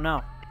honest, we don't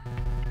know.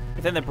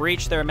 Within the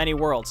breach, there are many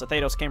worlds.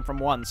 Athetos came from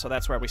one, so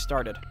that's where we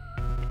started.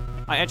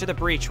 I entered the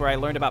breach where I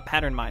learned about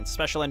pattern minds,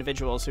 special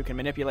individuals who can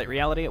manipulate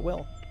reality at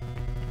will.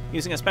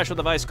 Using a special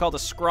device called a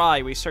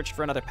scry, we searched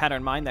for another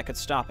pattern mind that could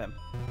stop him.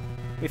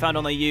 We found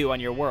only you on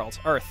your world,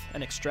 Earth,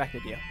 and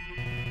extracted you.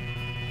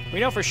 We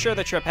know for sure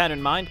that you're a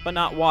pattern mind, but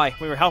not why.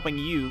 We were hoping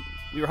you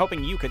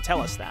could tell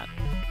us that.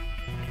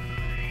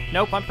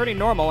 Nope, I'm pretty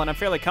normal, and I'm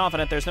fairly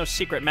confident there's no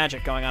secret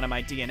magic going on in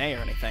my DNA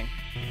or anything.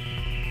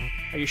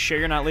 Are you sure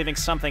you're not leaving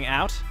something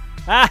out?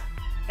 Ah!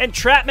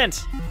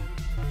 Entrapment!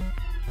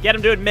 Get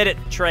him to admit it,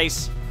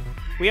 Trace.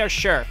 We are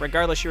sure.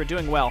 Regardless, you are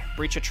doing well.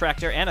 Breach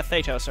Attractor and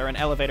Athetos are an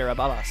elevator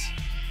above us.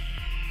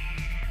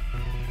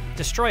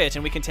 Destroy it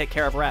and we can take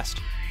care of rest.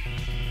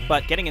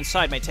 But getting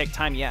inside may take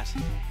time yet.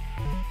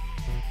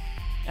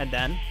 And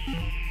then?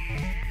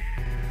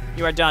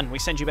 You are done. We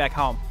send you back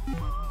home.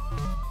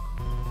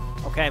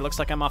 Okay, looks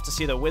like I'm off to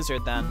see the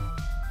wizard then.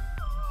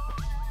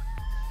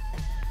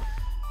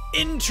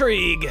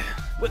 Intrigue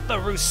with the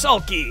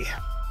Rusalki.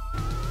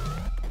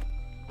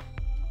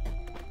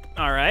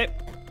 Alright.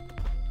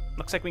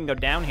 Looks like we can go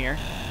down here.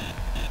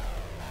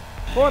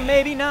 Or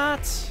maybe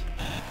not.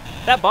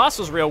 That boss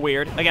was real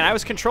weird. Again, I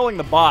was controlling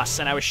the boss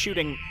and I was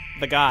shooting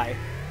the guy.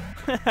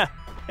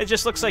 It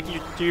just looks like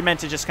you're meant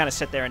to just kind of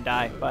sit there and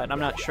die, but I'm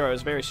not sure. It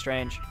was very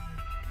strange.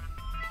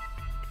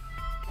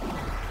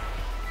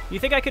 You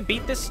think I could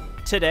beat this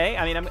today?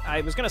 I mean, I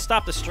was going to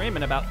stop the stream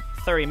in about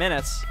 30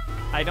 minutes.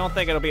 I don't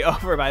think it'll be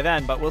over by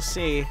then, but we'll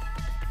see.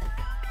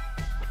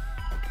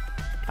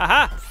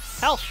 Haha!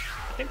 Health!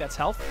 I think that's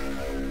health.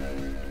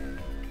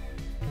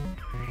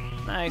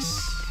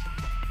 Nice.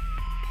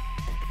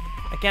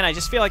 Again, I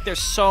just feel like there's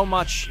so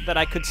much that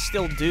I could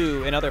still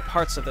do in other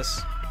parts of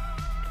this.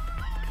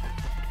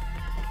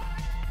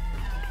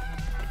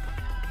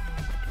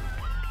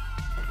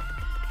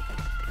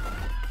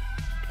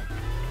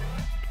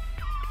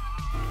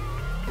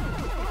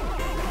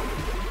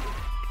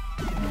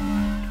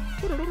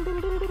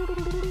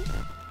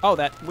 Oh,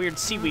 that weird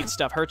seaweed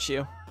stuff hurts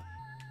you.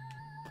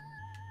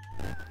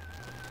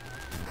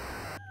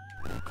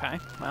 Okay,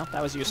 well,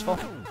 that was useful.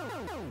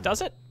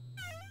 Does it?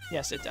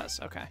 Yes, it does.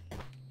 Okay.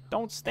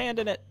 Don't stand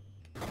in it.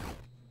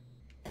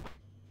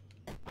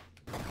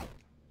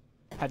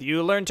 Have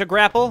you learned to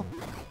grapple?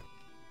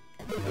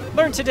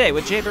 Learn today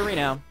with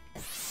Jayborino.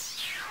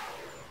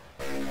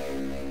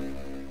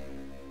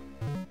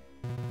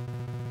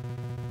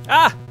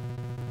 Ah!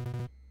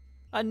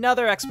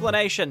 Another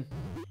explanation.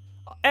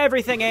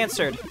 Everything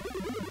answered.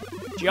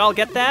 Did you all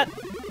get that?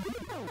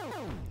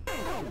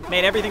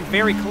 Made everything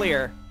very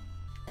clear.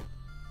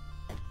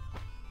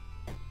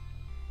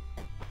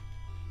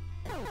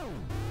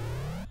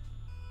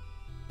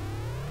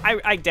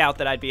 I doubt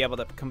that I'd be able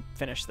to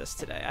finish this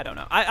today. I don't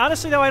know.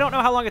 Honestly, though, I don't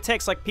know how long it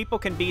takes. Like, people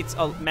can beat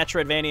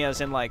Metroidvanias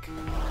in, like,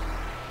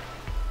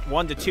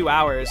 1 to 2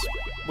 hours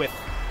with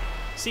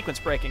sequence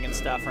breaking and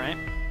stuff, right?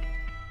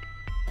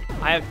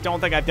 I don't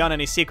think I've done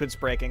any sequence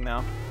breaking,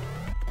 though.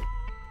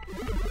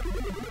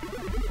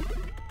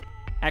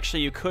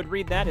 Actually, you could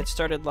read that. It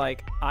started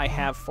like, I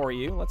have for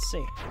you. Let's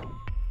see.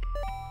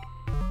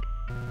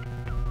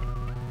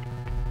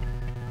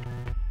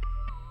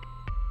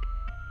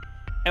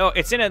 Oh,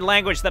 it's in a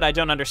language that I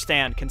don't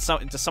understand.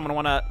 Does someone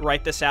want to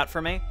write this out for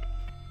me?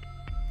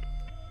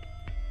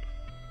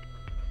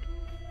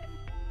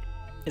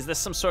 Is this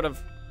some sort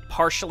of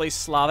partially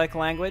Slavic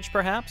language,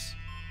 perhaps?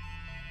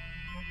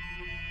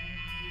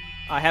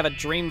 I have a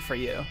dream for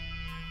you.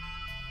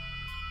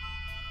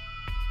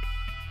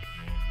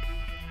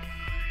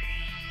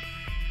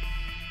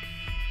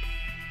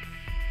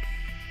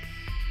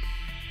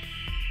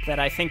 That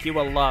I think you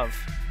will love.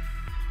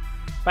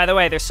 By the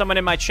way, there's someone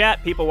in my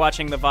chat, people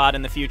watching the VOD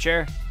in the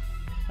future,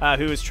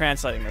 who is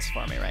translating this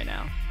for me right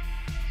now.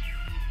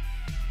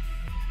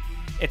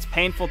 It's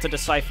painful to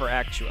decipher,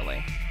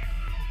 actually.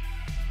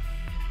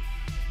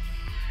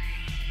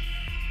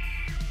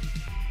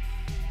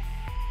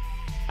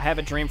 I have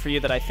a dream for you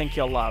that I think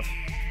you'll love.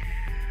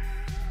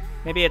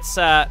 Maybe it's,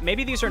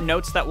 maybe these are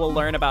notes that we'll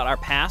learn about our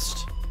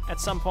past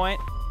at some point.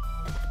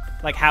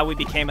 Like how we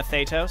became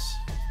Athetos.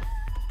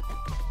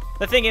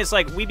 The thing is,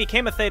 like, we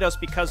became Athetos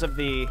because of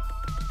the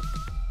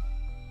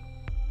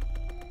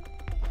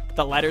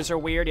letters are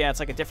weird. Yeah, it's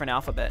like a different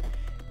alphabet.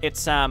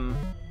 It's, that's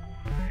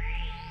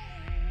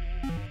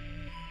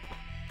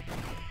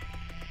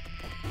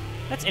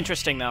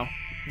interesting, though,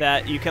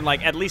 that you can,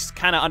 like, at least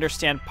kind of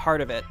understand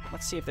part of it.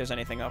 Let's see if there's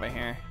anything over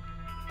here.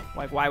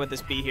 Like, why would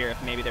this be here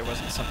if maybe there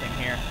wasn't something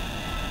here?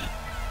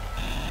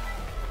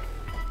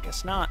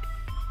 Guess not.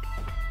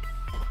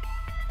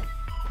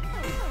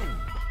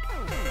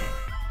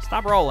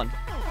 Stop rolling.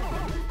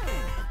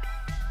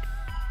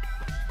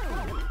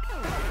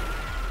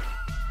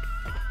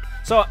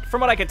 So,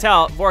 from what I could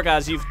tell,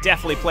 Vorgaz, you've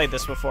definitely played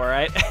this before,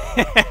 right?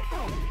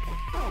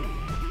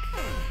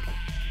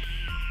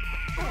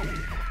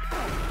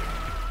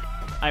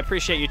 I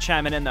appreciate you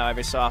chiming in, though,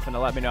 every so often to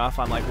let me know if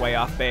I'm, like, way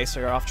off base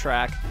or off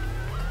track.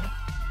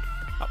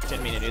 Oh,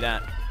 didn't mean to do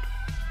that.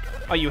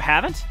 Oh, you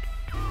haven't?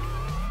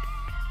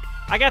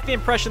 I got the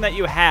impression that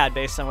you had,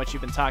 based on what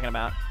you've been talking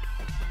about.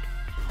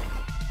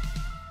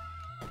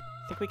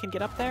 we can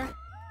get up there?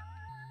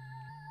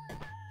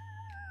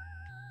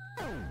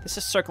 This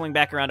is circling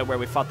back around to where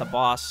we fought the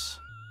boss.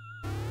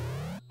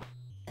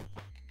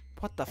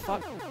 What the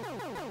fuck?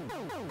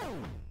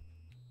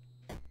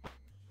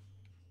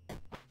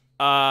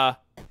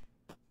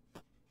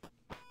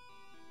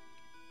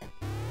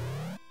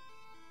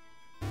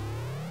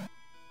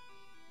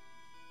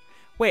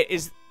 Wait,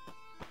 is...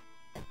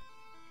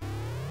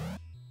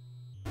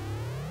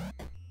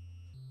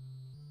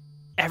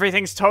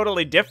 Everything's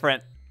totally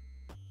different.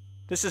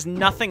 This is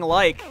nothing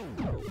like...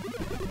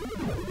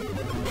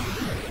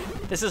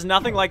 This is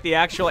nothing like the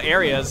actual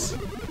areas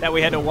that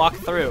we had to walk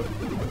through.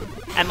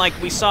 And, like,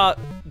 we saw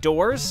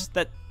doors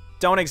that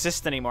don't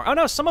exist anymore. Oh,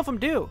 no, some of them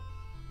do.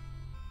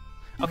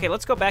 Okay,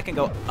 let's go back and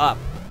go up.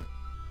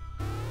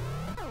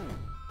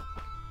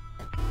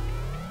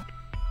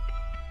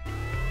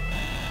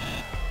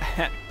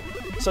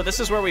 So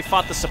this is where we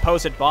fought the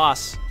supposed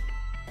boss.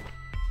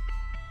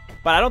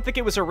 But I don't think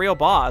it was a real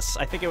boss.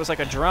 I think it was like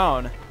a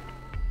drone.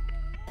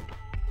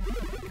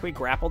 Can we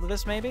grapple to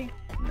this, maybe?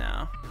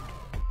 No.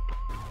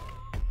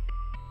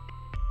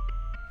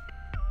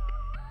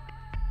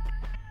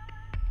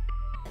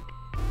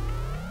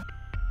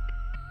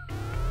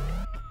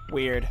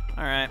 Weird.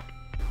 Alright.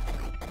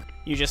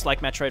 You just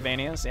like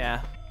Metroidvanias?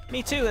 Yeah.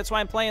 Me too, that's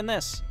why I'm playing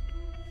this.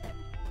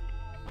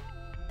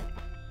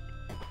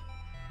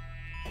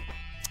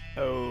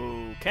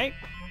 Okay.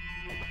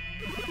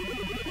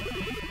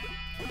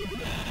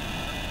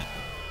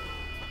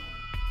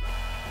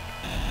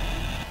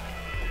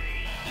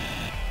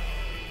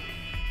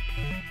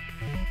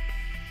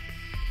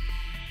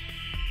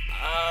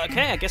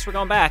 Okay, I guess we're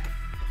going back.